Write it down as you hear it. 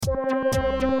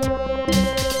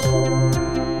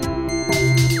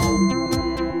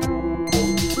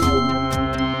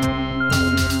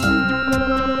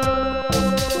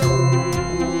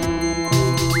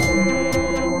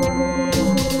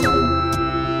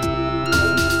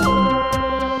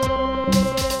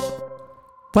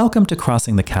Welcome to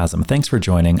Crossing the Chasm. Thanks for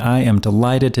joining. I am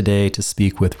delighted today to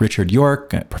speak with Richard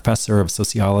York, a professor of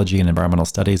sociology and environmental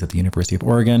studies at the University of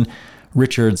Oregon.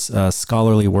 Richard's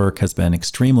scholarly work has been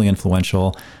extremely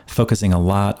influential, focusing a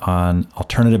lot on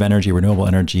alternative energy, renewable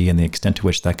energy, and the extent to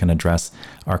which that can address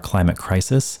our climate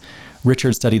crisis.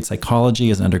 Richard studied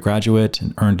psychology as an undergraduate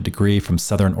and earned a degree from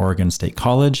Southern Oregon State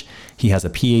College. He has a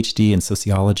PhD in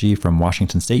sociology from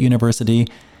Washington State University.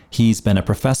 He's been a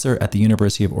professor at the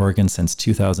University of Oregon since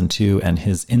 2002, and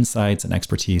his insights and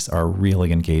expertise are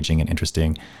really engaging and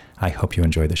interesting. I hope you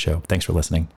enjoy the show. Thanks for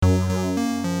listening.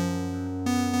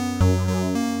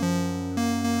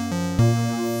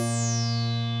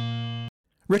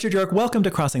 Richard York, welcome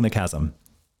to Crossing the Chasm.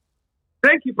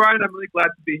 Thank you, Brian. I'm really glad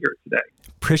to be here today.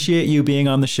 Appreciate you being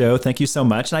on the show. Thank you so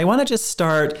much. And I want to just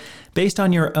start, based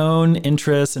on your own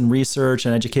interests and research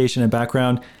and education and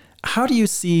background, how do you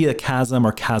see a chasm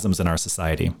or chasms in our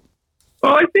society?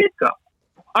 Well, I think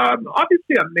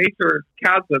obviously a major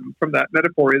chasm from that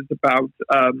metaphor is about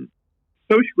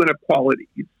social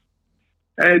inequalities.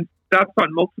 And that's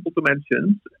on multiple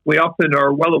dimensions. We often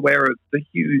are well aware of the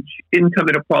huge income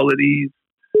inequalities,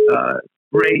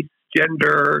 race,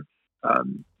 gender,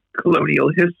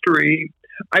 colonial history.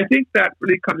 I think that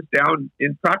really comes down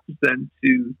in practice then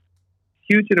to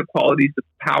huge inequalities of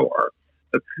power,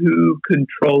 of who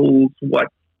controls what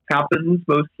happens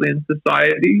mostly in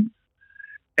society.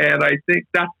 And I think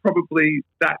that's probably,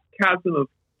 that chasm of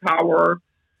power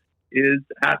is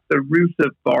at the root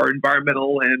of our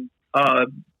environmental and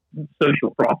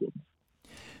social problems.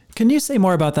 Can you say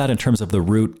more about that in terms of the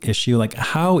root issue? Like,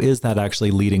 how is that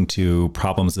actually leading to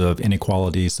problems of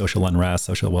inequality, social unrest,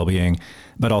 social well-being,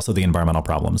 but also the environmental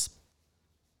problems?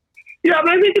 Yeah,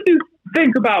 but I think if you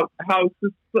think about how,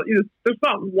 there's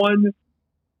not one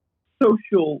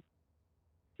social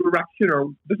direction, or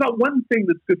there's not one thing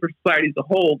that's good for society as a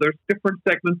whole. There's different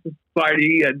segments of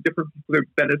society and different people are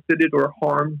benefited or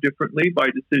harmed differently by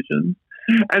decisions.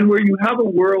 And where you have a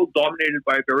world dominated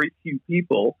by very few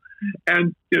people,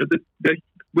 and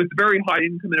with very high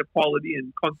income inequality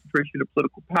and concentration of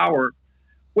political power,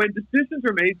 when decisions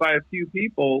are made by a few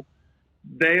people,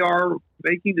 they are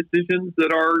making decisions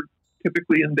that are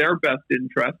typically in their best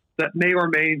interests that may or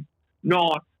may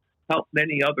not help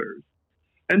many others.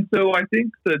 And so I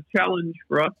think the challenge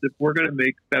for us, if we're going to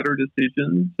make better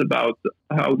decisions about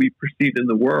how we proceed in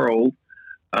the world,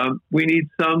 we need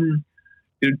some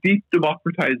deep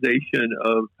democratization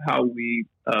of how we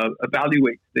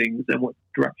evaluate things and what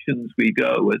directions we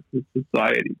go as a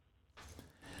society.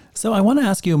 So I want to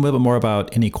ask you a little bit more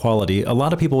about inequality. A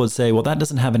lot of people would say, well, that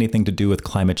doesn't have anything to do with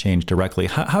climate change directly.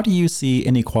 How do you see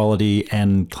inequality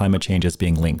and climate change as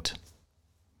being linked?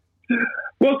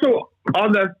 Well, so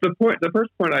on the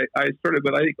first point I started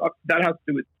with, I think that has to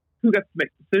do with who gets to make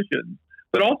decisions,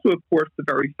 but also, of course, the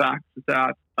very fact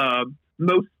that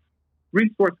most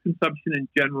resource consumption in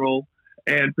general,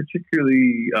 and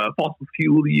particularly fossil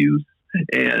fuel use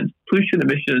and pollution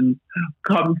emissions,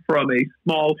 come from a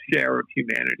small share of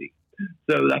humanity.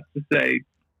 So that's to say,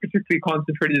 particularly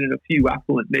concentrated in a few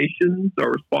affluent nations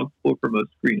are responsible for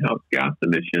most greenhouse gas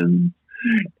emissions,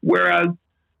 whereas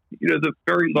the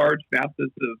very large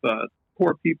masses of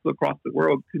poor people across the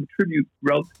world contribute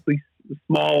relatively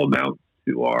small amounts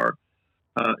to our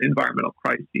environmental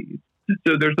crises.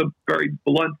 So there's a very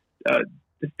blunt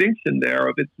distinction there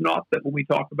of, it's not that when we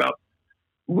talk about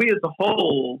we as a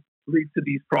whole lead to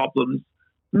these problems,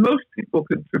 most people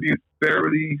contribute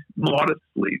very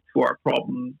modestly to our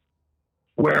problems,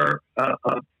 where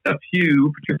a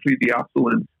few, particularly the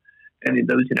affluent and in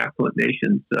those in affluent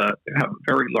nations, have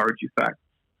very large effects.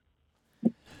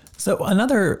 So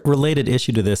another related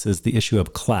issue to this is the issue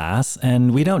of class,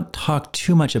 and we don't talk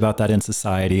too much about that in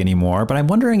society anymore, but I'm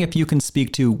wondering if you can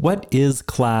speak to what is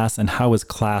class and how is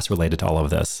class related to all of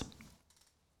this?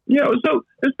 So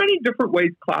there's many different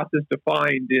ways class is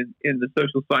defined in the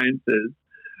social sciences.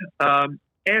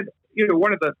 And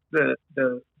one of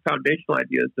the foundational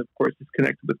ideas, of course, is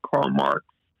connected with Karl Marx,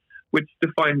 which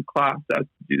defined class as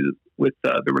to do with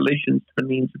the relations to the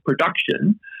means of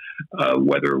production.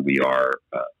 Whether we are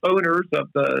owners of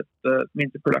the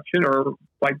means of production, or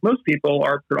like most people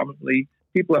are predominantly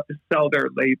people who have to sell their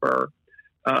labor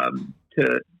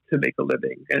to make a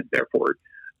living, and therefore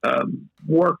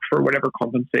work for whatever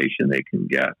compensation they can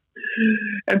get.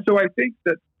 And so I think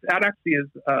that actually is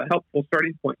a helpful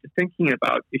starting point to thinking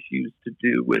about issues to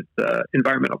do with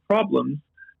environmental problems,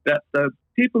 that the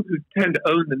people who tend to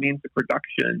own the means of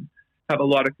production have a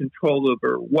lot of control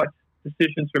over what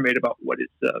decisions are made about what is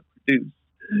produced.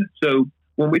 So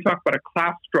when we talk about a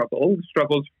class struggle,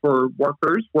 struggles for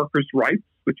workers' rights,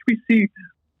 which we see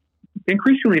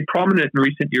increasingly prominent in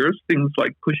recent years, things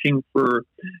like pushing for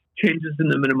changes in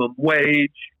the minimum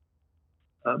wage,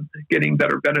 getting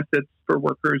better benefits for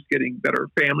workers, getting better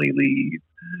family leave,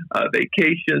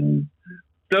 vacations.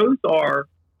 Those are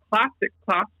classic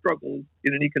class struggles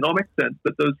in an economic sense,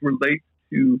 but those relate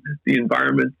to the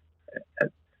environment to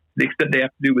the extent they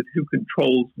have to do with who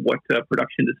controls what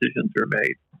production decisions are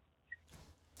made.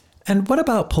 And what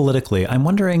about politically? I'm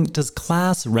wondering, does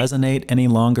class resonate any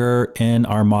longer in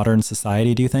our modern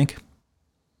society, do you think?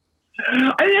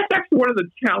 I think that's actually one of the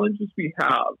challenges we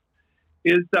have,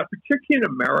 is that particularly in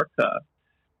America,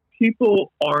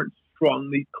 people aren't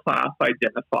strongly class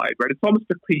identified, right? It's almost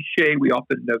a cliche we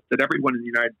often note that everyone in the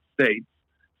United States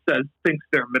thinks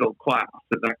they're middle class,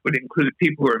 and that would include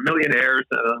people who are millionaires,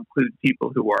 and that include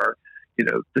people who are,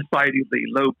 decidedly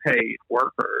low-paid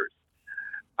workers.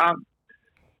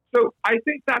 So I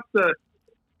think that's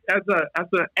as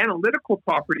an analytical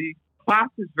property, class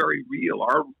is very real.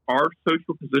 Our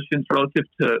social positions relative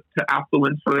to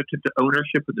affluence, relative to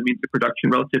ownership of the means of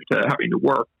production, relative to having to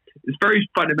work, is very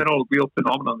fundamental, real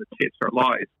phenomenon that shapes our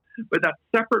lives. But that's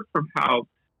separate from how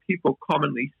people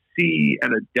commonly see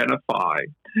and identify.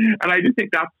 And I do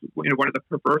think that's one of the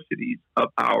perversities of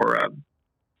our,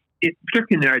 particularly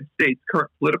in the United States,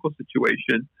 current political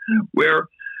situation, where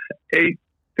a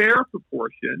fair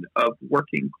proportion of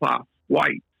working class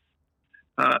whites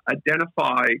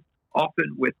identify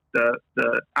often with the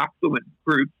affluent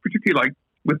groups, particularly like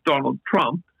with Donald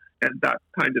Trump and that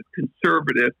kind of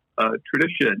conservative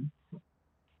tradition,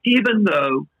 even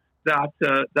though that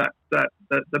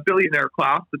the billionaire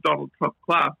class, the Donald Trump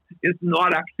class, is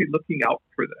not actually looking out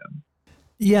for them.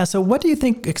 Yeah, so what do you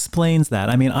think explains that?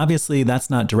 I mean, obviously that's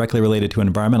not directly related to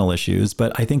environmental issues,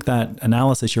 but I think that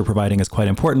analysis you're providing is quite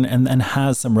important and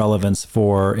has some relevance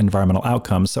for environmental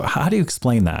outcomes. So how do you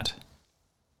explain that?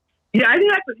 Yeah, I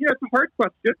think it's a hard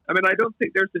question. I mean, I don't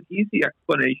think there's an easy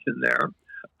explanation there.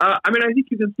 I think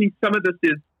you can see some of this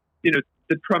is,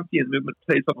 the Trumpian movement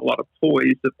plays on a lot of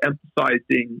toys of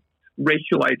emphasizing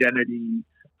racial identity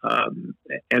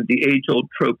and the age-old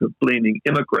trope of blaming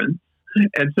immigrants.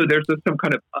 And so there's some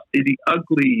kind of the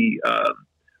ugly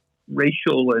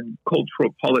racial and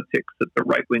cultural politics that the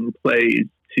right wing plays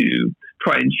to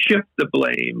try and shift the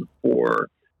blame for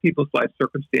people's life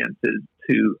circumstances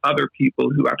to other people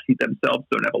who actually themselves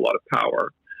don't have a lot of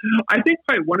power. I think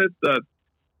one of the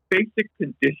basic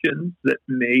conditions that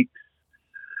makes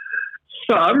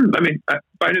some,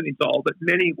 by no means all, but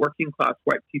many working class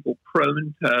white people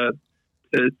prone to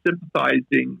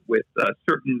sympathizing with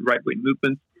certain right-wing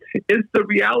movements is the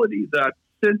reality that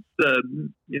since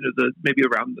maybe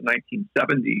around the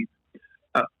 1970s,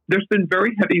 there's been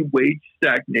very heavy wage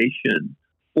stagnation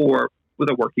with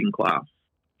a working class,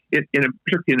 particularly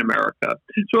in America.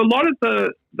 So a lot of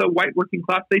the white working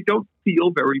class, they don't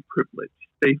feel very privileged.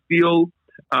 They feel,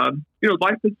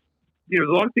 life is, a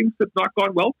lot of things have not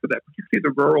gone well for them,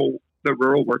 particularly the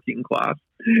rural working class,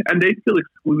 and they feel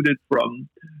excluded from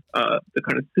the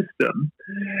kind of system.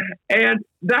 And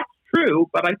that's true,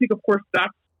 but I think, of course,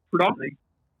 that's predominantly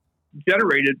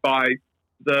generated by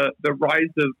the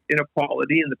rise of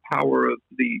inequality and the power of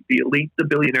the elite, the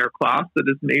billionaire class, that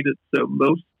has made it so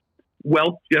most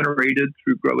wealth generated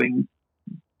through growing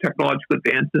technological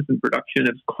advances in production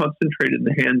is concentrated in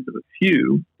the hands of a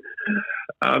few.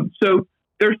 So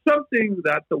there's something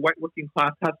that the white working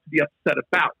class has to be upset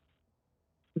about.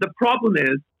 The problem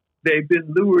is they've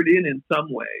been lured in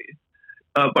some ways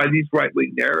by these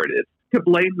right-wing narratives to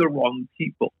blame the wrong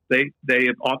people. They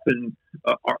have often,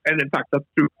 and in fact, that's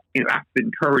through acts of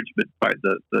encouragement by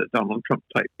the Donald Trump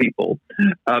type people,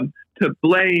 to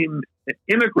blame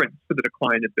immigrants for the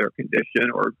decline of their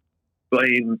condition, or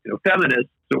blame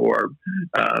feminists or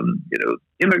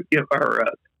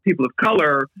people of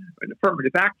color in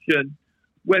affirmative action,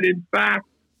 when in fact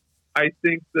I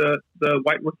think the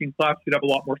white working class should have a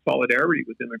lot more solidarity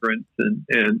with immigrants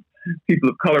and people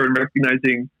of color, and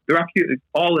recognizing they're actually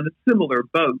all in a similar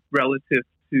boat relative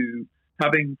to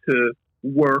having to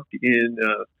work in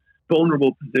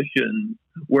vulnerable positions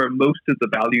where most of the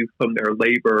value from their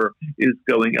labor is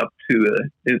going up to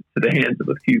the hands of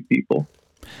a few people.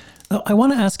 I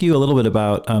want to ask you a little bit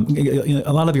about,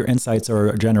 a lot of your insights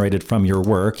are generated from your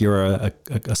work. You're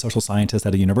a social scientist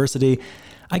at a university.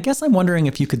 I guess I'm wondering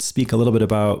if you could speak a little bit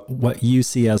about what you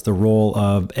see as the role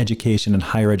of education and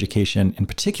higher education in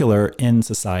particular in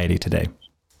society today.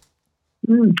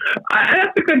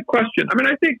 That's a good question.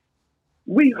 I think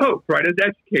we hope, right, as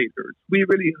educators, we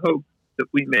really hope that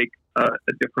we make a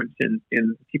difference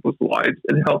in people's lives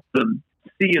and help them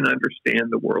see and understand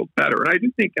the world better. And I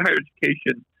do think higher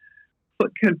education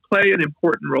can play an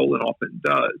important role and often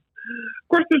does. Of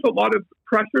course, there's a lot of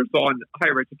pressures on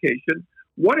higher education.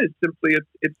 One is simply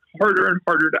it's harder and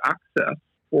harder to access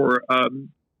for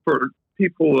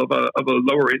people of a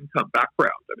lower income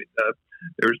background. I mean,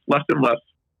 there's less and less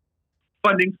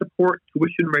funding support.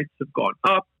 Tuition rates have gone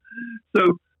up.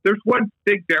 So there's one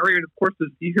big barrier, and of course,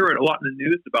 you hear it a lot in the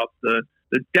news about the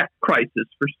debt crisis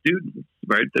for students,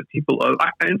 right? That people,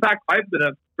 in fact, I've been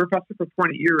a professor for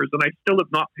 20 years, and I still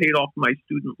have not paid off my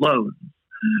student loans.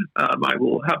 I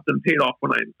will have them paid off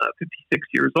when I'm 56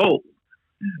 years old.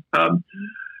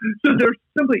 So there's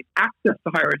simply access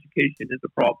to higher education is a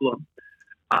problem.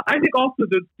 I think also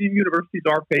that the universities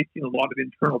are facing a lot of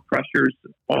internal pressures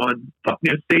on,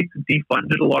 states have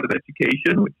defunded a lot of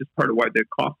education, which is part of why their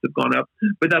costs have gone up.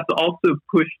 But that's also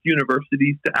pushed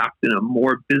universities to act in a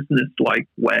more business-like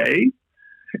way.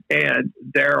 And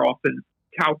they're often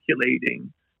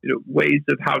calculating, ways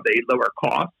of how they lower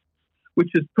costs,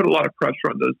 which has put a lot of pressure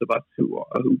on those of us who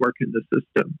work in the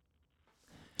system.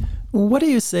 What do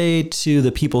you say to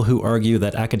the people who argue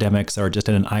that academics are just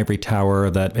in an ivory tower,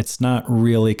 that it's not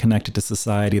really connected to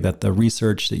society, that the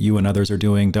research that you and others are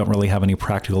doing don't really have any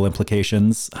practical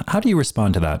implications? How do you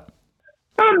respond to that?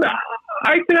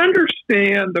 I can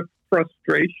understand the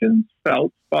frustrations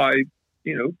felt by,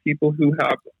 people who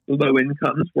have low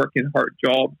incomes, working hard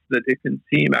jobs, that it can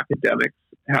seem academics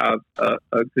have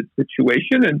a good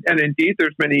situation. And indeed,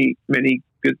 there's many, many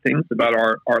good things about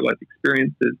our life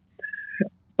experiences.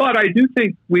 But I do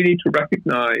think we need to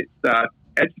recognize that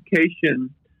education,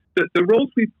 the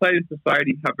roles we play in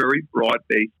society have very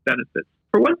broad-based benefits.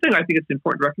 For one thing, I think it's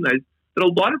important to recognize that a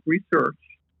lot of research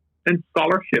and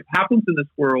scholarship happens in this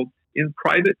world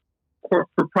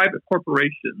for private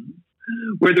corporations,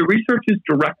 where the research is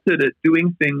directed at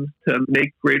doing things to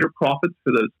make greater profits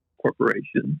for those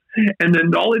corporations. And the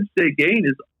knowledge they gain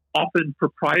is often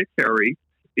proprietary.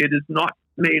 It is not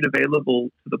made available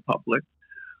to the public.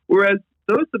 Whereas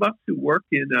those of us who work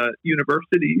in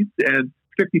universities, and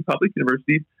particularly public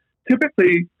universities,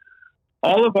 typically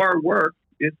all of our work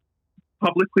is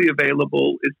publicly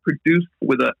available, is produced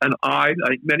with an eye.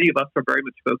 Many of us are very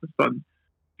much focused on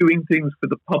doing things for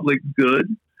the public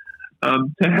good,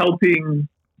 to helping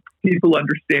people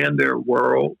understand their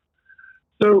world.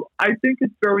 So I think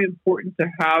it's very important to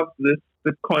have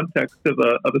this context of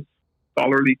a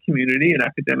scholarly community and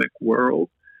academic world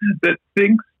that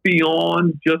thinks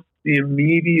beyond just the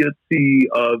immediacy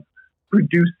of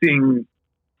producing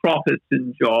profits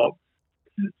and jobs.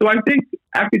 So I think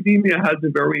academia has a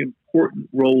very important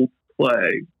role to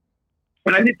play.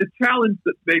 And I think the challenge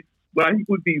that makes what I think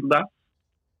would be less,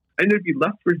 there'd be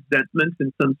less resentment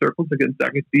in some circles against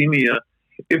academia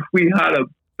if we had a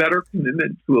better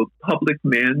commitment to a public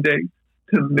mandate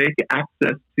to make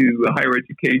access to higher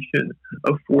education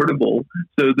affordable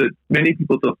so that many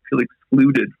people don't feel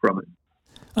excluded from it.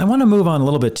 I want to move on a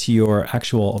little bit to your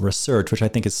actual research, which I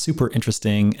think is super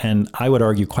interesting and I would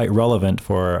argue quite relevant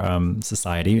for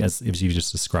society, as you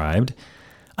just described.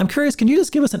 I'm curious, can you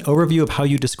just give us an overview of how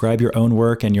you describe your own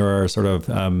work and your sort of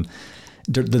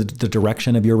the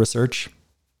direction of your research?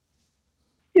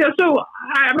 Yeah, so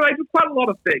I do quite a lot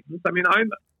of things. I mean,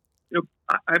 if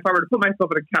I were to put myself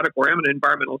in a category, I'm an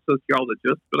environmental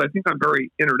sociologist, but I think I'm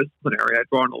very interdisciplinary. I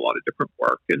draw on a lot of different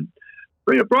work. And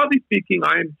broadly speaking,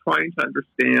 I am trying to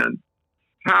understand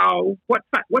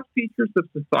what features of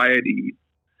society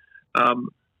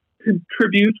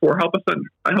contribute or help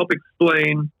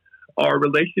explain our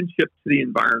relationship to the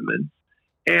environment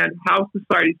and how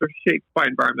societies are shaped by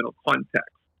environmental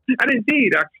context. And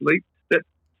indeed, actually, that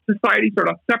societies are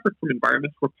not separate from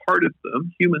environments. We're part of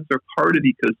them. Humans are part of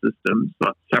ecosystems,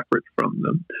 not separate from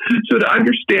them. So to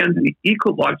understand the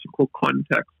ecological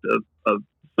context of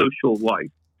social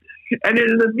life. And in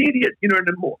an immediate, in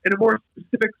a more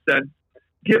specific sense,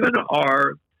 given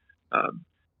our,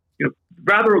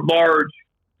 rather large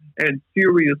and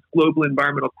serious global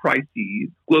environmental crises,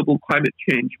 global climate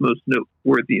change most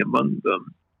noteworthy among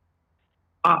them,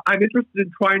 I'm interested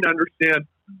in trying to understand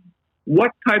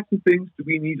what types of things do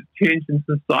we need to change in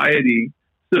society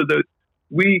so that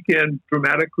we can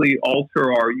dramatically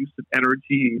alter our use of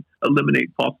energy,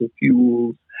 eliminate fossil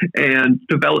fuels, and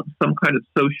develop some kind of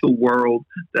social world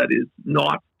that is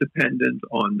not dependent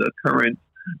on the current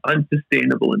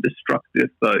unsustainable and destructive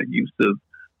use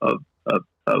of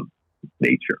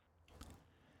nature.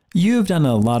 You've done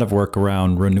a lot of work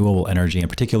around renewable energy, in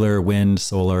particular wind,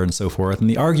 solar, and so forth. And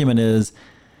the argument is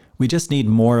we just need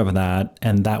more of that,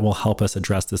 and that will help us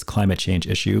address this climate change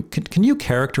issue. Can you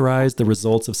characterize the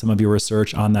results of some of your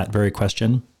research on that very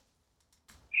question?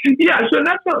 Yeah, so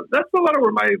that's a lot of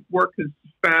where my work is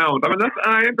found. I mean,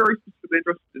 I am very specifically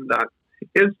interested in that.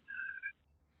 Is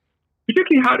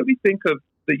particularly how do we think of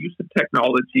the use of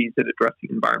technologies in addressing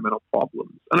environmental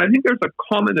problems. And I think there's a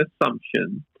common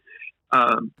assumption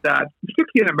that,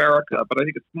 particularly in America, but I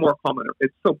think it's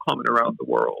so common around the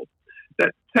world,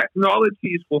 that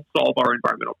technologies will solve our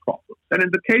environmental problems. And in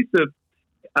the case of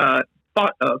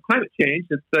climate change,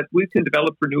 it's that we can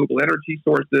develop renewable energy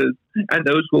sources, and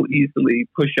those will easily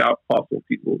push out fossil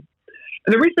fuels.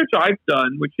 And the research I've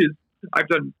done, I've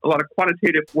done a lot of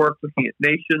quantitative work looking at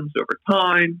nations over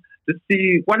time to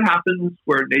see what happens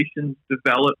where nations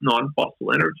develop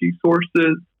non-fossil energy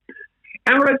sources.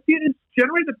 And what I've seen is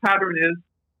generally the pattern is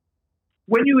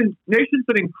when nations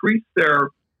that increase their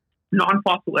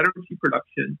non-fossil energy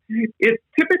production, it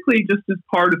typically just is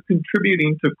part of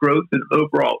contributing to growth in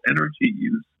overall energy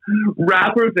use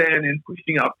rather than in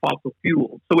pushing out fossil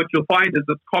fuels. So what you'll find is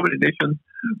it's common in nations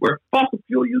where fossil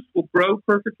fuel use will grow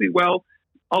perfectly well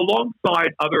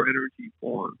alongside other energy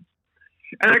forms.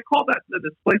 And I call that the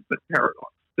displacement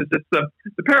paradox, because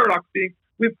it's the paradox being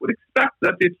we would expect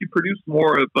that if you produce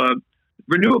more of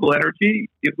renewable energy,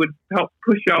 it would help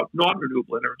push out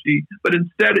non-renewable energy, but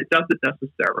instead it doesn't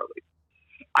necessarily.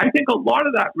 I think a lot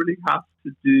of that really has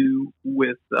to do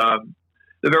with the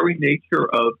very nature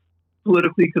of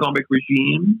political economic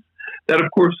regimes that, of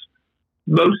course,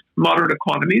 most modern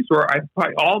economies, or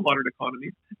probably all modern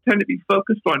economies, tend to be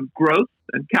focused on growth,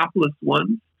 and capitalist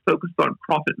ones focused on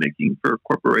profit-making for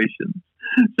corporations.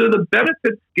 So the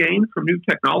benefits gained from new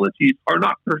technologies are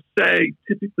not per se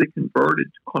typically converted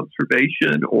to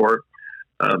conservation or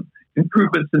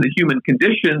improvements in the human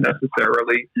condition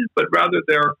necessarily, but rather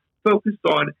they're focused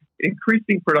on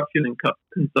increasing production and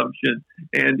consumption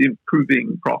and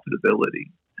improving profitability.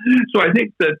 So I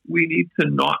think that we need to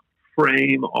not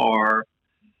frame our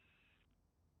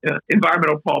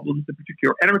environmental problems, in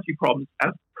particular energy problems,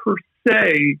 as per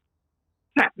se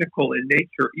technical in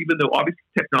nature, even though obviously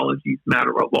technologies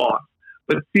matter a lot.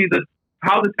 But see that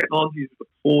how the technology is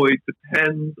deployed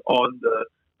depends on the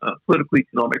political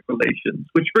economic relations,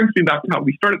 which brings me back to how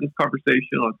we started this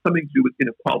conversation on something to do with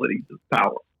inequalities of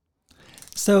power.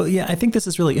 So, yeah, I think this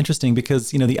is really interesting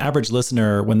because, the average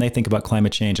listener, when they think about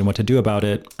climate change and what to do about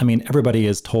it, everybody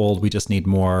is told we just need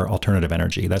more alternative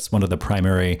energy. That's one of the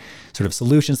primary sort of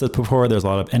solutions that's put forward. There's a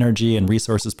lot of energy and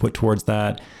resources put towards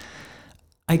that.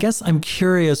 I guess I'm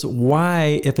curious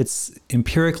why, if it's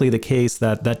empirically the case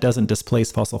that that doesn't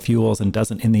displace fossil fuels and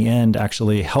doesn't in the end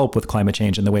actually help with climate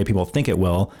change in the way people think it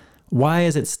will, why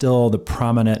is it still the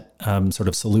prominent sort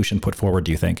of solution put forward,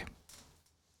 do you think?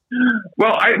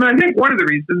 Well, I think one of the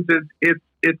reasons is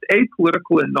it's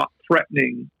apolitical and not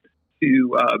threatening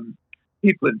to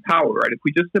people in power, right? If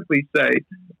we just simply say,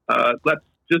 let's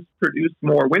just produce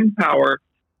more wind power,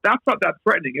 that's not that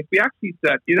threatening. If we actually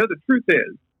said, the truth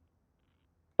is,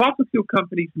 fossil fuel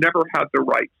companies never had the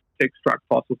right to extract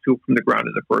fossil fuel from the ground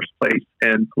in the first place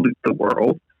and pollute the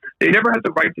world. They never had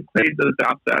the right to claim those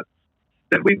assets,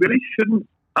 that we really shouldn't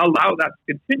allow that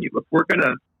to continue. If we're going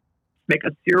to make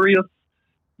a serious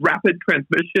rapid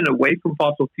transmission away from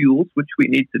fossil fuels, which we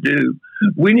need to do,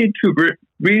 we need to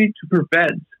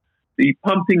prevent the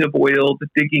pumping of oil, the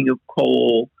digging of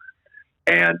coal.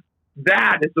 And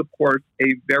that is, of course,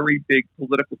 a very big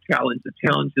political challenge that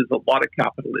challenges a lot of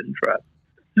capital interests.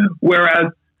 Whereas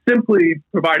simply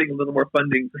providing a little more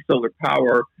funding for solar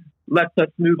power lets us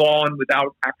move on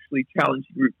without actually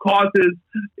challenging root causes.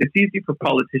 It's easy for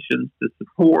politicians to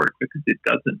support because it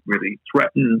doesn't really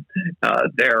threaten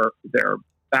their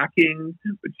backing,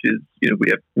 which is, we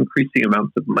have increasing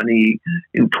amounts of money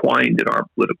entwined in our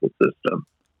political system.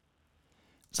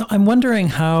 So I'm wondering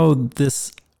how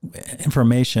this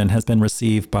information has been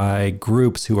received by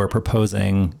groups who are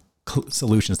proposing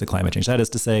solutions to climate change. That is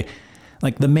to say,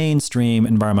 like the mainstream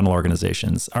environmental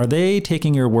organizations. Are they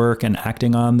taking your work and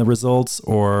acting on the results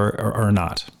or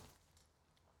not?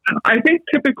 I think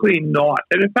typically not.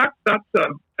 And in fact, that's,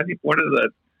 I think, one of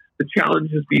the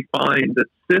challenges we find that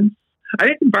since I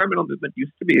think the environmental movement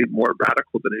used to be more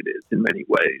radical than it is in many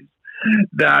ways,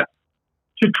 that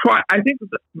I think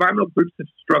the environmental groups have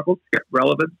struggled to get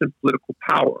relevance and political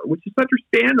power, which is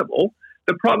understandable.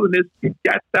 The problem is to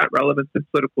get that relevance and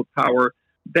political power,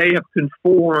 they have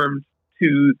conformed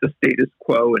to the status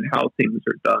quo and how things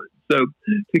are done. So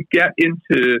to get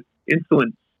into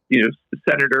influence,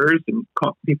 senators and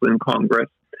people in Congress,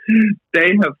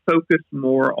 they have focused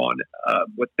more on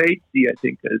what they see, I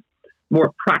think, as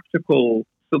more practical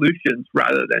solutions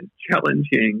rather than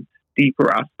challenging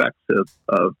deeper aspects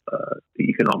of the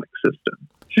economic system.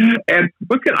 And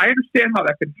look, I understand how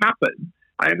that can happen.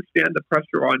 I understand the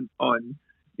pressure on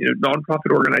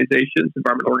nonprofit organizations,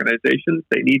 environmental organizations.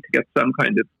 They need to get some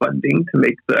kind of funding to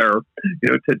make their,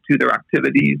 to do their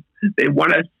activities. They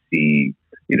want to see,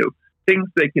 things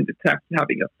they can detect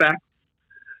having effects.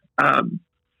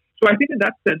 So I think in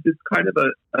that sense, it's kind of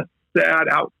a sad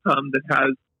outcome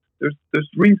that there's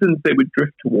reasons they would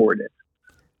drift toward it.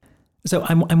 So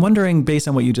I'm wondering, based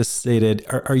on what you just stated,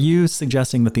 are you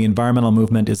suggesting that the environmental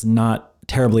movement is not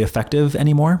terribly effective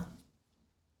anymore?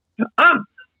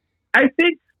 I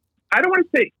think, I don't want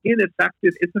to say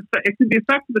ineffective. It can be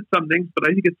effective at some things, but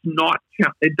I think it's not.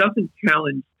 It doesn't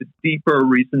challenge the deeper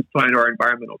reasons behind our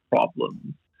environmental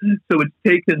problems. So it's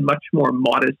taken much more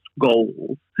modest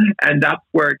goals, and that's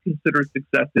where it considers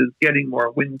success is getting more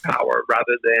wind power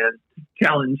rather than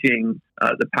challenging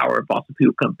the power of fossil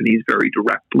fuel companies very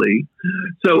directly.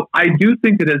 So I do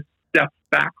think it has stepped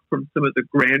back from some of the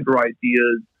grander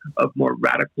ideas of more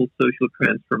radical social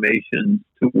transformations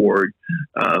toward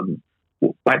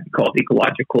what might be called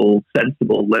ecological,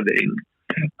 sensible living,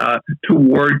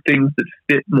 toward things that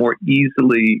fit more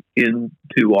easily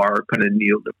into our kind of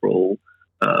neoliberal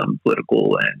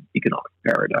political and economic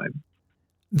paradigm.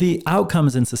 The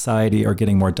outcomes in society are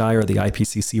getting more dire. The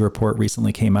IPCC report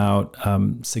recently came out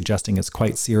suggesting it's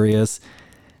quite serious.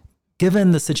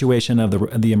 Given the situation of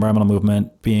the environmental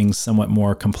movement being somewhat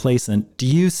more complacent, do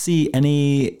you see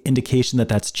any indication that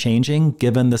that's changing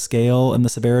given the scale and the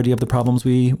severity of the problems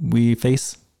we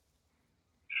face?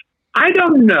 I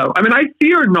don't know. I mean, I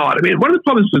fear not. I mean, one of the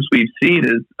problems we've seen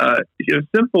is,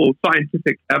 simple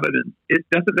scientific evidence. It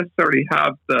doesn't necessarily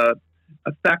have the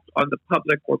effect on the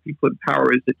public or people in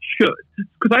power as it should.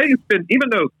 Because I think it's been, even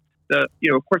though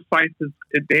of course, science has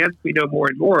advanced, we know more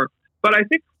and more. But I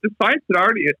think the science had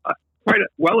already quite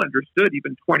well understood,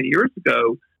 even 20 years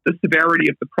ago, the severity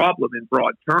of the problem in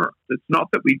broad terms. It's not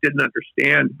that we didn't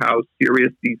understand how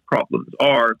serious these problems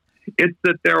are. It's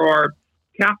that there are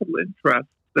capital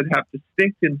interests that have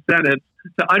distinct incentives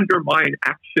to undermine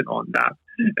action on that.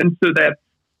 And so that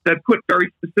put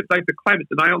very specific, like the climate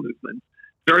denial movement,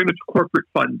 very much corporate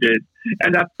funded.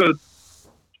 And that's both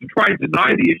to try and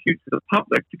deny the issue to the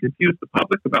public, to confuse the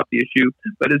public about the issue,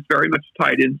 but is very much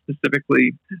tied in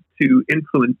specifically to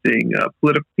influencing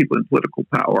political people in political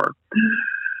power.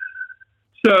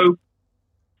 So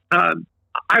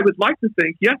I would like to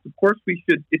think, yes, of course we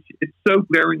should. It's so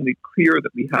glaringly clear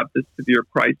that we have this severe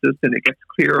crisis, and it gets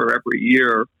clearer every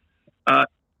year.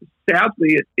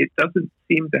 Sadly, it doesn't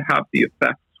seem to have the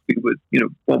effects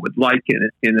one would like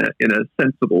in a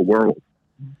sensible world.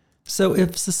 So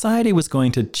if society was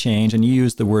going to change, and you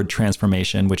use the word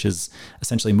transformation, which is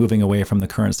essentially moving away from the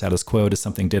current status quo to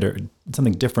something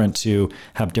different, to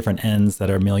have different ends that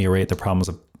ameliorate the problems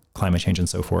of climate change and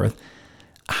so forth,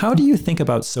 how do you think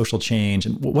about social change,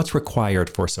 and what's required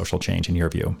for social change in your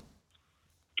view?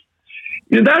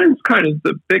 That is kind of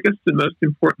the biggest and most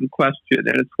important question,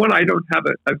 and it's one I don't have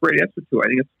a great answer to. I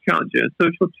think it's challenging.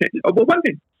 Social change. One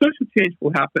thing, social change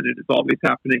will happen. It is always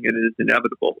happening, and it is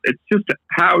inevitable. It's just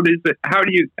how do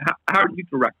you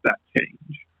direct that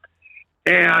change?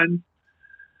 And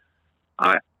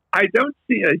I don't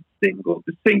see a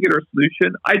singular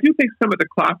solution. I do think some of the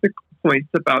classic points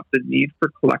about the need for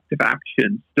collective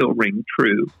action still ring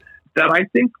true. That I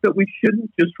think that we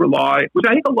shouldn't just rely, which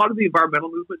I think a lot of the environmental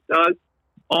movement does,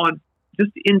 on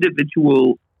just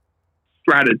individual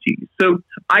strategies. So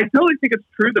I totally think it's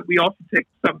true that we also take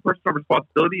some personal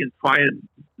responsibility and try and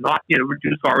not,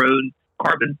 reduce our own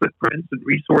carbon footprints and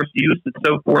resource use and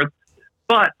so forth.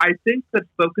 But I think that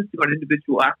focusing on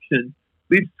individual action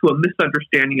leads to a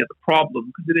misunderstanding of the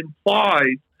problem, because it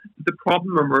implies that the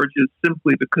problem emerges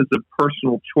simply because of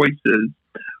personal choices,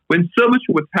 when so much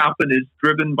of what's happened is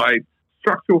driven by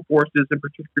structural forces, and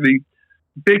particularly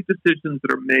big decisions that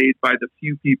are made by the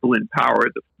few people in power,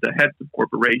 the heads of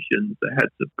corporations, the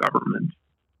heads of government.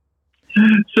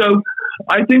 So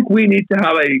I think we need to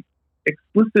have a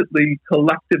explicitly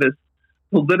collectivist,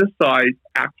 politicized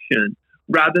action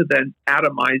rather than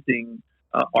atomizing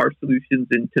our solutions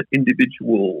into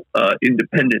individual,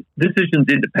 independent decisions,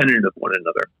 independent of one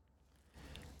another.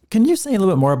 Can you say a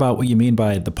little bit more about what you mean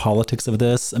by the politics of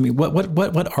this? I mean,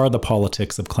 what are the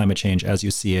politics of climate change as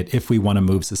you see it, if we want to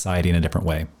move society in a different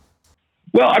way?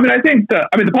 Well, I mean, I think the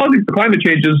politics of climate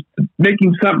change is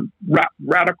making some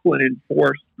radical and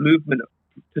enforced movement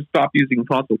to stop using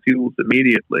fossil fuels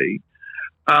immediately.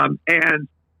 And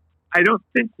I don't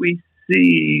think we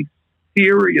see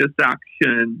serious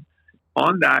action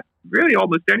on that really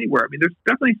almost anywhere. I mean, there's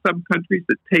definitely some countries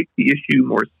that take the issue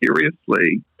more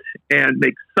seriously and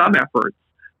make some efforts,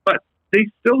 but they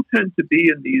still tend to be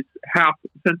in these half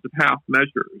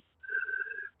measures.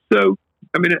 So,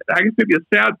 I mean, I guess maybe a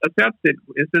sad thing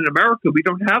is in America, we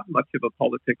don't have much of a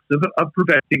politics of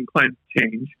preventing climate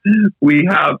change. We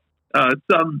have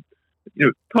some,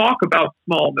 talk about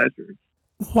small measures.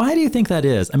 Why do you think that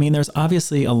is? I mean, there's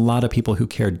obviously a lot of people who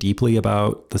care deeply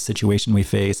about the situation we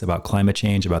face, about climate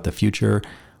change, about the future.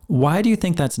 Why do you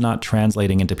think that's not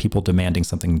translating into people demanding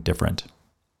something different?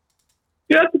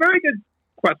 Yeah, that's a very good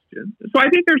question. So I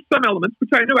think there's some elements, which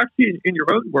I know actually in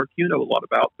your own work you know a lot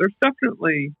about. There's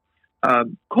definitely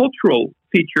cultural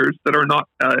features that are not,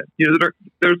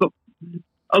 there's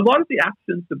a lot of the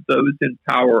actions of those in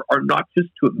power are not just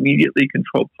to immediately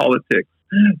control politics.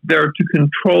 They're to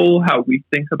control how we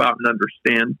think about and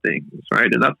understand things, right?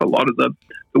 And that's a lot of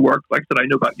the work, like I said, I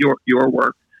know about your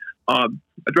work,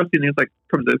 addressing things like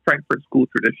from the Frankfurt School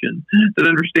tradition that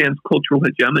understands cultural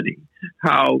hegemony,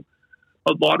 how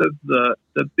a lot of the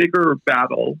bigger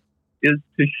battle is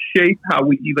to shape how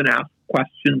we even ask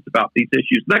questions about these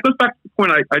issues. And that goes back to the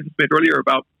point I just made earlier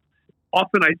about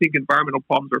often I think environmental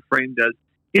problems are framed as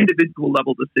individual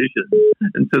level decisions.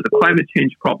 And so the climate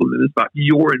change problem is about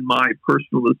your and my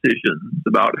personal decisions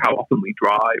about how often we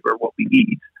drive or what we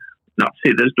eat. Not to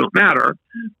say those don't matter,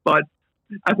 but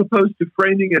as opposed to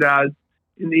framing it as,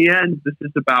 in the end, this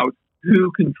is about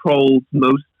who controls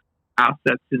most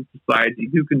assets in society,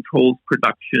 who controls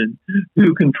production,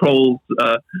 who controls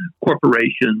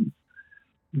corporations.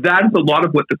 That is a lot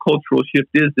of what the cultural shift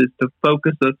is to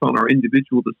focus us on our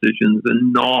individual decisions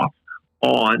and not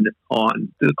on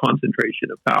the concentration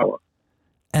of power.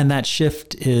 And that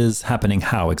shift is happening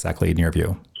how exactly, in your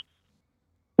view?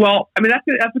 Well, I mean,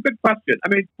 that's a good question. I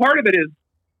mean, part of it is,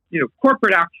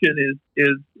 corporate action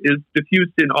is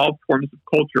diffused in all forms of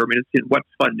culture. I mean, it's in what's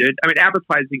funded. I mean,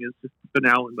 advertising is just the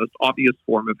banal and most obvious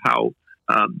form of how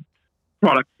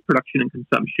product production and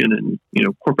consumption and,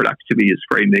 corporate activity is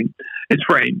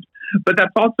framed. But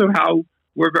that's also how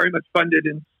we're very much funded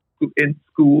in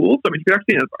schools. I mean, you can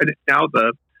actually now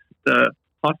the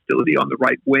hostility on the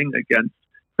right wing against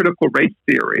critical race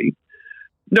theory.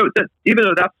 Note that even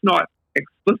though that's not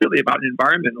explicitly about an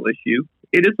environmental issue,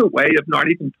 it is a way of not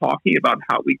even talking about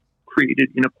how we created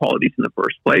inequalities in the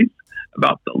first place,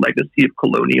 about the legacy of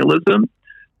colonialism.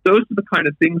 Those are the kind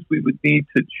of things we would need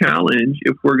to challenge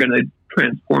if we're going to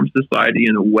transform society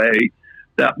in a way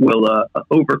that will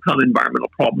overcome environmental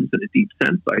problems in a deep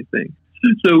sense, I think.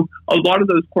 So a lot of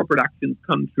those corporate actions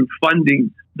come through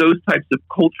funding those types of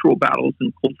cultural battles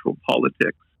and cultural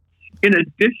politics, in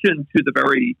addition to the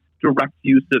very direct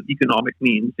use of economic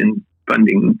means in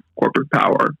funding corporate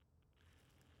power.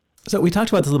 So we talked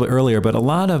about this a little bit earlier, but a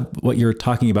lot of what you're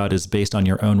talking about is based on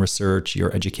your own research,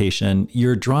 your education.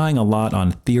 You're drawing a lot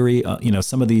on theory.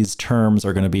 Some of these terms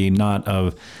are going to be not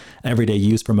of everyday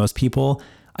use for most people.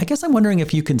 I guess I'm wondering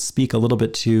if you can speak a little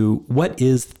bit to what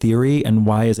is theory and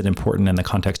why is it important in the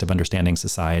context of understanding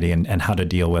society and how to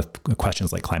deal with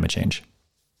questions like climate change?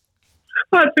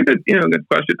 Well, that's a good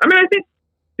question. I mean, I think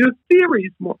theory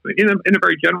is more in a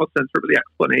very general sense, are really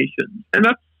explanations, and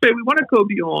that's to say we want to go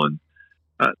beyond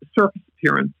surface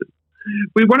appearances.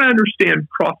 We want to understand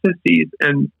processes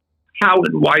and how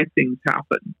and why things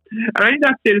happen. And I think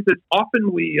that's it. Is that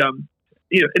often we,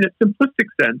 in a simplistic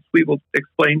sense, we will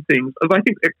explain things, as I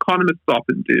think economists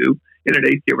often do in an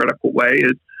atheoretical way,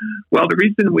 is, well, the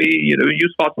reason we,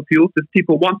 use fossil fuels is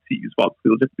people want to use fossil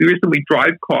fuels. The reason we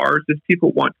drive cars is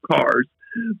people want cars,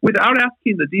 without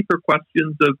asking the deeper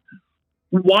questions of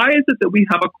why is it that we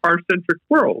have a car-centric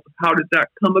world? How did that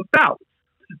come about?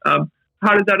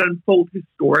 How did that unfold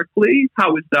historically?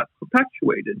 How is that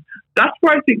perpetuated? That's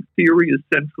why I think theory is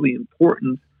centrally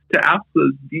important, to ask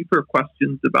those deeper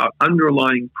questions about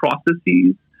underlying processes,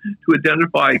 to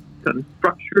identify kind of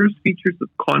structures, features of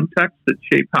context that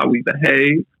shape how we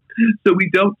behave, so we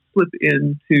don't slip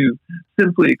into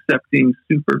simply accepting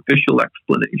superficial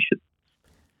explanations.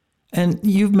 And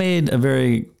you've made a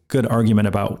very good argument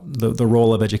about the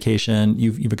role of education.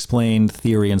 You've explained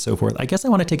theory and so forth. I guess I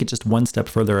want to take it just one step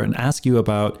further and ask you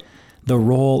about the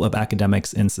role of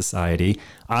academics in society.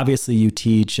 Obviously, you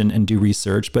teach and do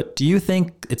research, but do you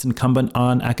think it's incumbent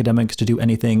on academics to do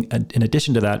anything in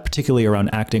addition to that, particularly around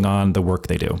acting on the work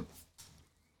they do?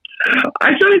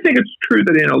 I certainly think it's true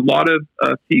that in a lot of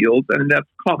fields, and that's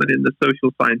common in the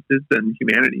social sciences and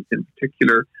humanities in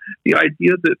particular, the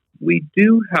idea that we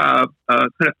do have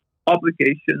kind of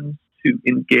obligations to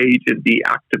engage and be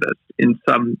activists in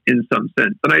some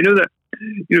sense. And I know that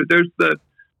there's the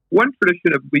one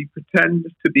tradition of we pretend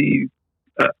to be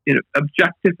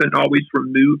objective and always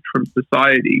removed from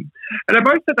society. And I've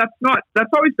always said that's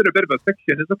always been a bit of a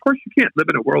fiction, is of course you can't live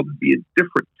in a world and be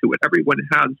indifferent to it. Everyone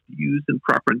has views and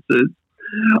preferences.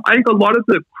 I think a lot of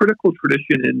the critical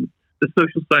tradition in the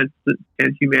social sciences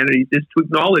and humanities is to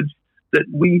acknowledge that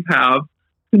we have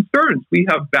concerns, we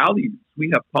have values,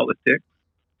 we have politics.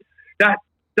 That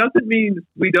doesn't mean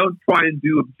we don't try and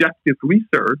do objective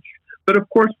research, But of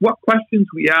course, what questions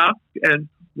we ask and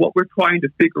what we're trying to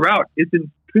figure out is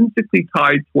intrinsically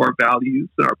tied to our values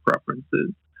and our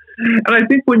preferences. And I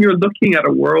think when you're looking at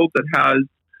a world that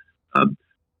has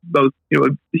both,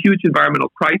 huge environmental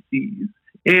crises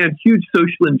and huge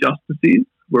social injustices,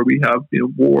 where we have,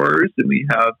 wars and we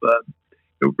have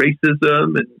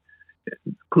racism and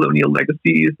colonial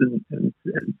legacies and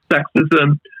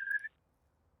sexism,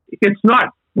 it's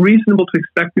not reasonable to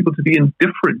expect people to be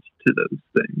indifferent to those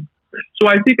things. So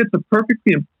I think it's a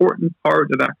perfectly important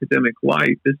part of academic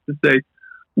life is to say,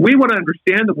 we want to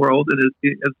understand the world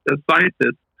as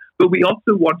scientists, but we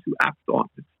also want to act on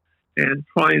it and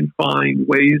try and find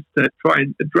ways to try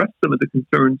and address some of the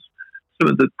concerns, some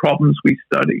of the problems we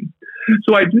study.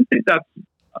 So I do think that's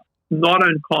not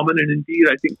uncommon, and indeed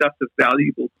I think that's a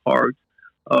valuable part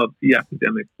of the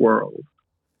academic world.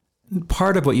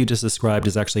 Part of what you just described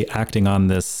is actually acting on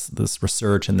this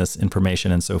research and this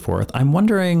information and so forth. I'm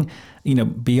wondering,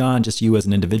 beyond just you as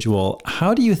an individual,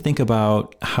 how do you think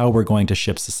about how we're going to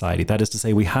shift society? That is to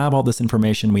say, we have all this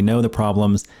information, we know the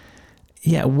problems.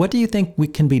 Yeah, what do you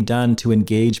think can be done to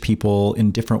engage people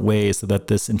in different ways so that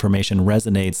this information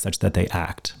resonates such that they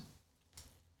act?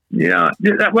 Yeah,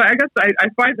 well, I guess I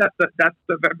find that's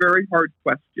a very hard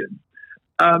question.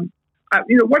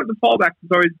 One of the fallbacks is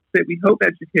always to say we hope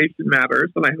education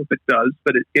matters, and I hope it does,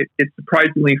 but it's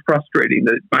surprisingly frustrating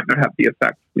that it might not have the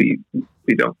effect it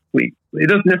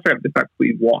doesn't necessarily have the effect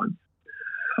we want.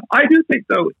 I do think,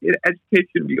 though,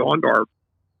 education beyond our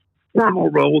formal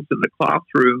roles in the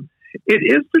classroom, it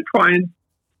is to try and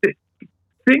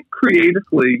think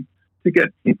creatively to get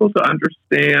people to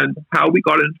understand how we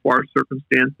got into our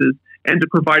circumstances and to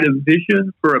provide a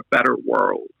vision for a better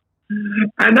world.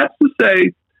 And that's to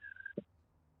say,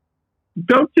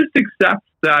 don't just accept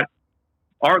that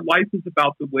our life is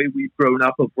about the way we've grown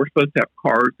up, we're supposed to have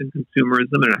cars and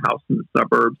consumerism and a house in the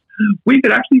suburbs. We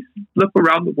could actually look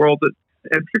around the world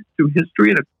and pick through history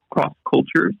and across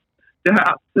cultures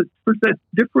to present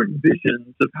different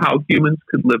visions of how humans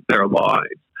could live their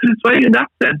lives. So I think in that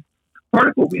sense, part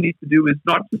of what we need to do is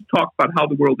not just talk about how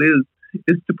the world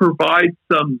is to provide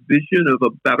some vision of a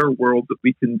better world that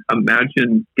we can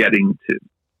imagine getting to.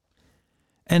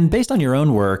 And based on your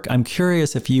own work, I'm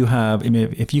curious if you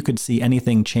could see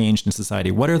anything changed in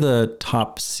society. What are the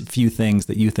top few things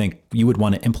that you think you would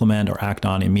want to implement or act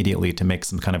on immediately to make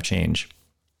some kind of change?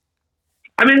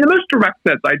 I mean, in the most direct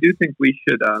sense, I do think we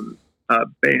should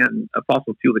ban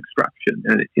fossil fuel extraction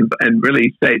and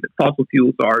really say that fossil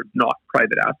fuels are not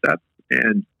private assets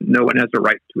and no one has a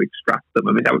right to extract them.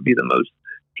 I mean, that would be the most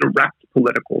direct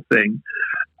political thing.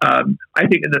 I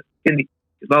think in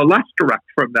the less direct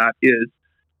from that is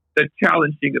the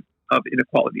challenging of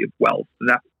inequality of wealth.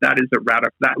 That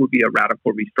would be a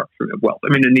radical restructuring of wealth. I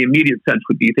mean, in the immediate sense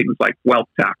would be things like wealth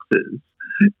taxes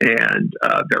and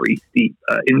very steep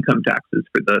income taxes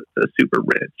for the super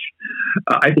rich.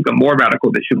 I think a more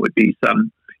radical vision would be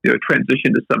some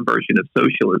transition to some version of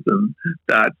socialism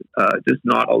that does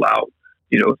not allow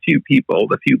a few people,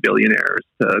 the few billionaires,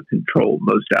 to control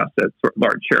most assets or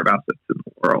large share of assets in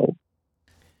the world.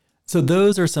 So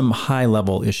those are some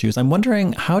high-level issues. I'm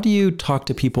wondering, how do you talk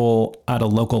to people at a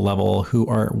local level who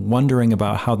are wondering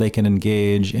about how they can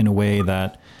engage in a way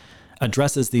that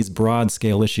addresses these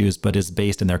broad-scale issues but is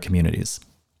based in their communities?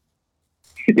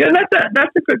 Yeah,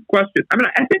 that's a good question. I mean,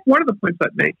 I think one of the points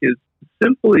I'd make is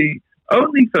simply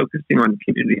only focusing on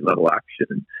community-level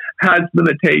action has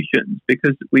limitations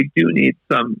because we do need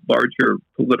some larger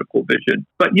political vision.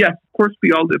 But yes, of course,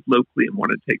 we all live locally and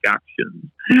want to take actions.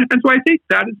 And so I think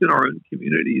that is in our own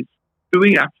communities,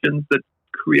 doing actions that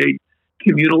create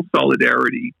communal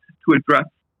solidarity to address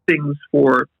things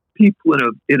for people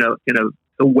in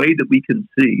a way that we can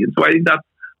see. And so I think that's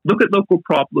look at local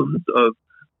problems of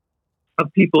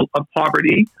people, of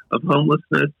poverty, of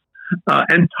homelessness,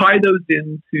 and tie those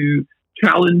into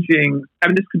challenging, I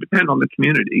mean, this could depend on the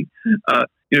community,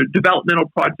 developmental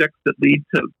projects that lead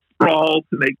to sprawl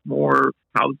to make more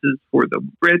houses for the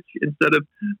rich instead of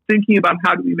thinking about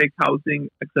how do we make housing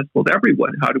accessible to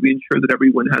everyone? How do we ensure that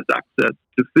everyone has access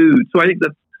to food? So I think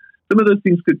that some of those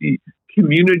things could be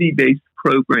community-based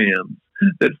programs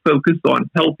that focus on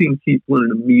helping people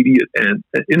in an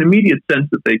immediate sense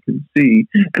that they can see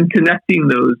and connecting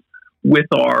those with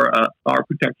our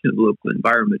protection of the local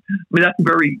environment. I mean,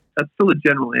 that's still a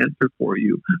general answer for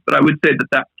you, but I would say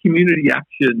that community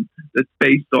action that's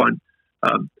based on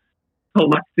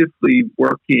collectively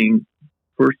working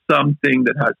for something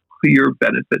that has clear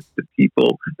benefits to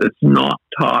people, that's not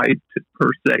tied per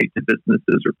se to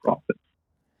businesses or profits.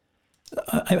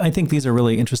 I think these are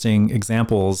really interesting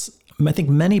examples. I think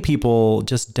many people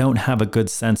just don't have a good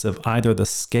sense of either the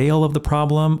scale of the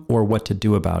problem or what to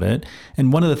do about it.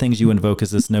 And one of the things you invoke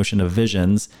is this notion of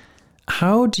visions.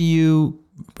 How do you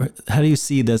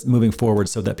see this moving forward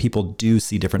so that people do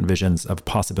see different visions of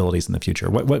possibilities in the future?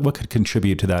 What could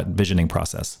contribute to that visioning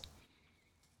process?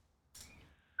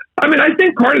 I mean, I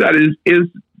think part of that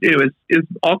is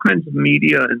all kinds of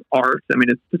media and art. I mean,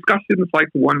 it's discussions like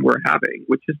the one we're having,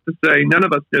 which is to say, none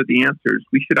of us know the answers.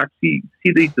 We should actually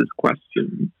see these as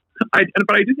questions.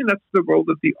 But I do think that's the role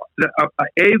of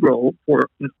a role for,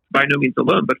 by no means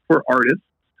alone, but for artists,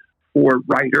 for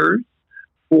writers,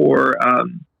 for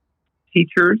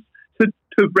teachers,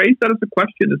 to raise that as a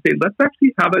question, to say, let's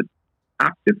actually have an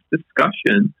active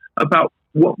discussion about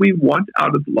what we want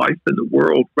out of life in the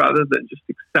world rather than just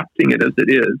accepting it as it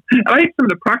is. And I think some of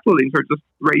the practical things are just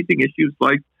raising issues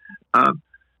like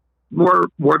more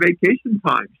vacation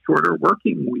time, shorter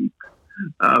working weeks,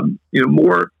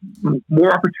 more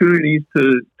opportunities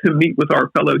to meet with our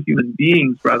fellow human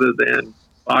beings rather than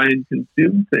buy and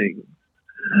consume things.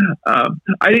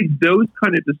 I think those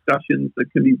kind of discussions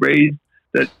that can be raised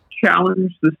that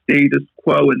challenge the status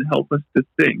quo and help us to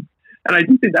think. And I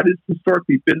do think that has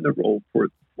historically been the role for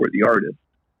the artist.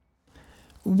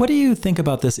 What do you think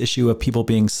about this issue of people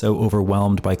being so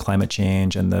overwhelmed by climate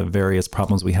change and the various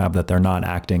problems we have that they're not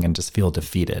acting and just feel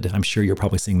defeated? I'm sure you're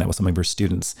probably seeing that with some of your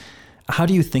students. How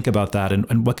do you think about that,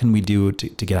 and what can we do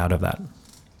to get out of that?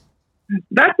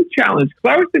 That's a challenge, because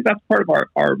I always think that's part of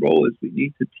our role is we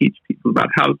need to teach people about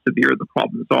how severe the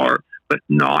problems are, but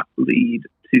not lead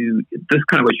to this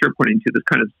kind of what you're pointing to, this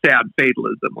kind of sad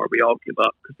fatalism where we all give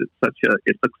up because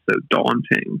it looks so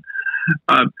daunting.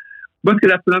 But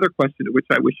that's another question to which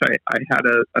I wish I had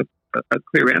a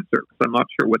clear answer, because I'm not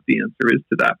sure what the answer is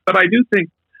to that. But I do think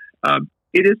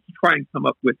it is to try and come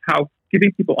up with how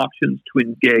giving people options to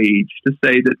engage, to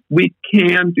say that we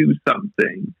can do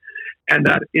something, and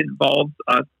that involves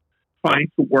us trying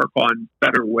to work on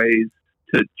better ways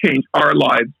to change our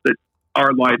lives in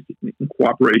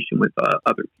cooperation with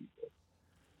other people.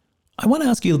 I want to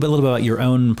ask you a little bit about your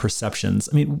own perceptions.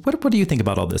 I mean, what do you think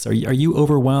about all this? Are you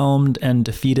overwhelmed and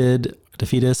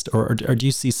defeatist, or do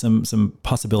you see some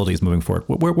possibilities moving forward?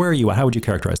 Where are you? How would you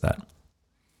characterize that?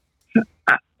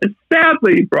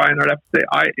 Sadly, Brian, I'd have to say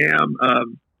I am.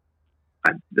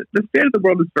 The state of the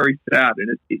world is very sad,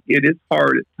 and it is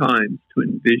hard at times to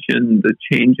envision the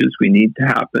changes we need to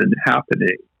happen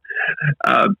happening.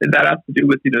 And that has to do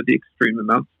with, the extreme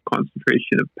amounts of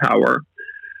concentration of power,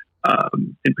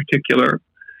 in particular,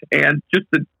 and just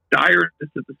the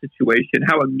direness of the situation,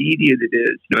 how immediate it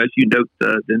is. As you note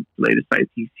the latest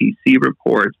IPCC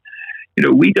report,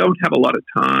 we don't have a lot of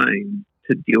time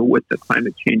to deal with the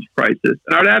climate change crisis.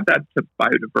 And I'd add that to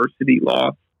biodiversity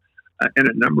loss and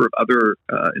a number of other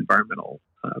environmental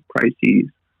crises.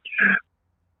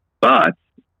 But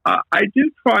I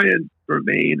do try and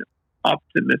remain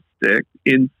optimistic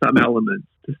in some elements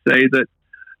to say that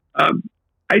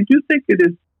I do think it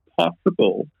is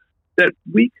possible that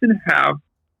we can have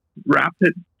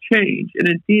rapid change. And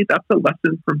indeed, that's a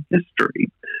lesson from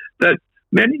history, that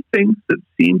many things that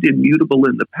seemed immutable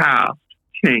in the past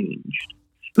changed.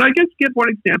 And I just give one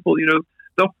example,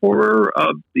 the horror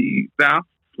of the vast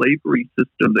slavery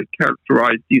system that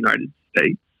characterized the United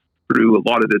States through a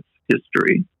lot of its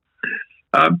history.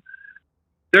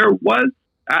 There was,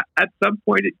 at some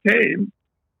point it came,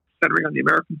 centering on the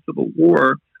American Civil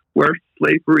War, where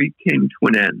slavery came to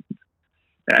an end.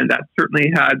 And that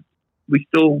certainly we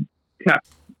still kept,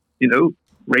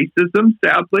 racism,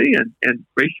 sadly, and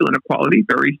racial inequality,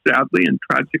 very sadly and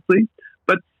tragically.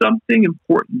 But something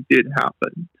important did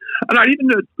happen. And I even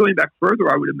know, going back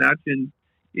further, I would imagine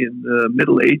in the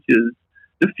Middle Ages,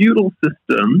 the feudal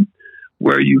system,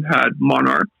 where you had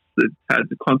monarchs that had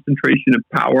the concentration of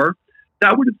power,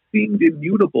 that would have seemed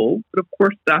immutable, but of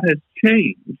course that has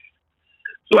changed.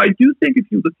 So I do think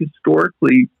if you look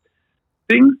historically,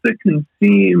 things that can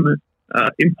seem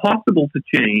impossible to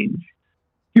change,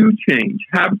 do change,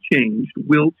 have changed,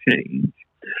 will change.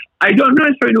 I don't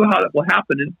necessarily know how that will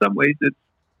happen. In some ways, the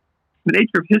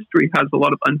nature of history has a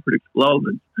lot of unpredictable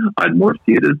elements. I'd more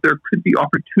see it as there could be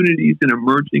opportunities in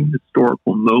emerging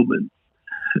historical moments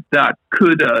that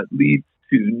could lead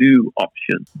to new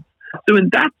options. So in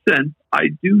that sense, I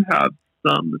do have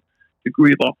some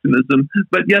degree of optimism.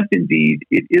 But yes, indeed,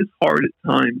 it is hard at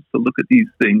times to look at these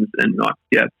things and not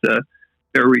get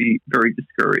very, very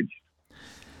discouraged.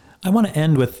 I want to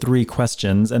end with 3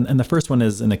 questions, and the first one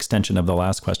is an extension of the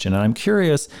last question. And I'm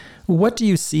curious, what do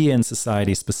you see in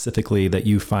society specifically that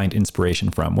you find inspiration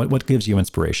from? What gives you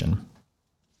inspiration?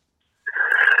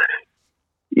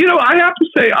 I have to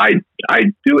say, I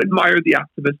do admire the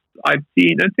activists I've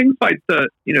seen, and things like the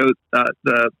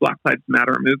Black Lives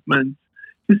Matter movement,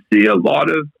 to see a lot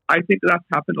of, I think that's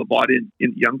happened a lot in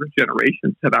younger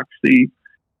generations, have actually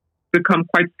become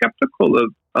quite skeptical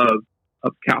of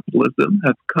capitalism,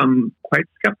 have come quite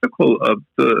skeptical of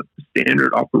the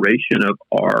standard operation of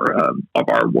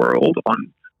our world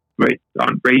on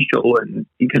racial and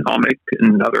economic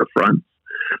and other fronts.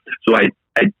 So I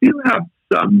do have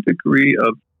some degree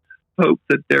of hope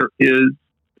that there is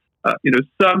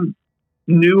some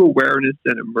new awareness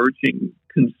and emerging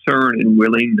concern and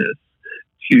willingness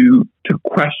to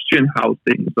question how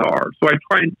things are. So I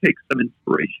try and take some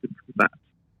inspiration from that.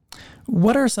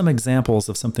 What are some examples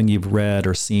of something you've read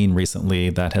or seen recently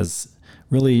that has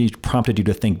really prompted you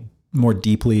to think more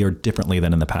deeply or differently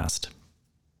than in the past?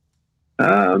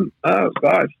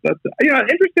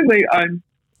 Interestingly, I'm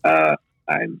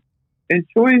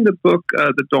enjoying the book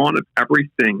 "The Dawn of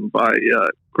Everything" by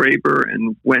Graeber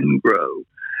and Wengrow,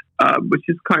 which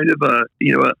is kind of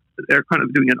they're kind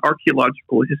of doing an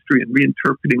archaeological history and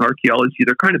reinterpreting archaeology.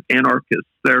 They're kind of anarchists.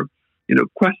 They're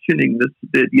questioning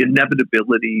the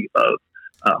inevitability of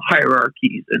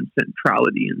hierarchies and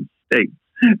centrality in states.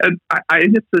 And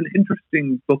it's an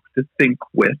interesting book to think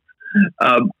with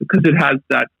because it has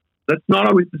that. Let's not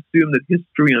always assume that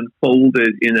history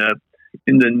unfolded in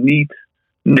the neat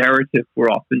narrative we're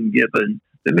often given.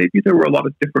 That maybe there were a lot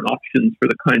of different options for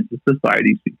the kinds of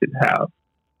societies we could have.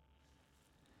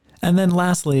 And then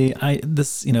lastly, I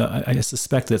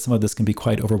suspect that some of this can be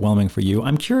quite overwhelming for you.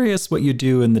 I'm curious what you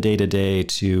do in the day-to-day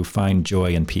to find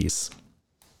joy and peace.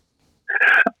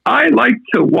 I like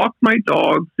to walk my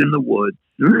dogs in the woods.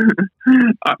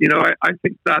 I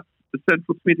think that's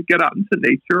essential to me, to get out into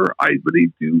nature. I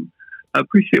really do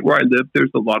appreciate where I live.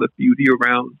 There's a lot of beauty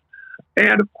around.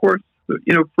 And of course,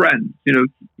 friends,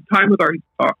 time with our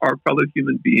fellow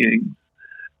human beings.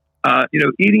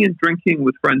 Eating and drinking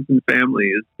with friends and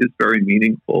family is very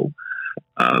meaningful.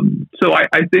 So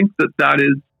I think that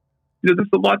is, there's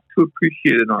a lot to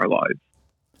appreciate in our lives.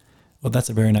 Well, that's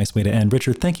a very nice way to end.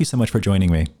 Richard, thank you so much for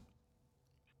joining me.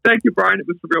 Thank you, Brian. It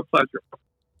was a real pleasure.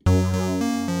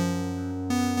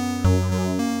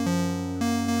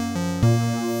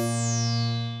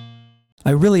 I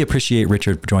really appreciate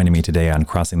Richard joining me today on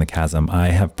Crossing the Chasm. I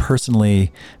have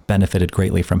personally benefited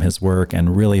greatly from his work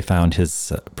and really found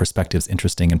his perspectives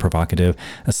interesting and provocative,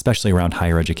 especially around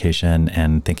higher education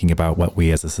and thinking about what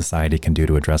we as a society can do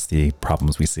to address the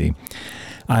problems we see.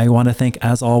 I want to thank,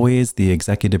 as always, the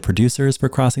executive producers for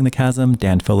Crossing the Chasm,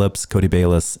 Dan Phillips, Cody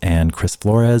Bayless, and Chris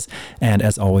Flores. And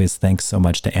as always, thanks so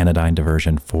much to Anodyne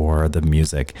Diversion for the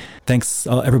music. Thanks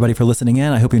everybody for listening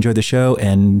in. I hope you enjoyed the show,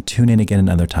 and tune in again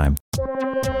another time.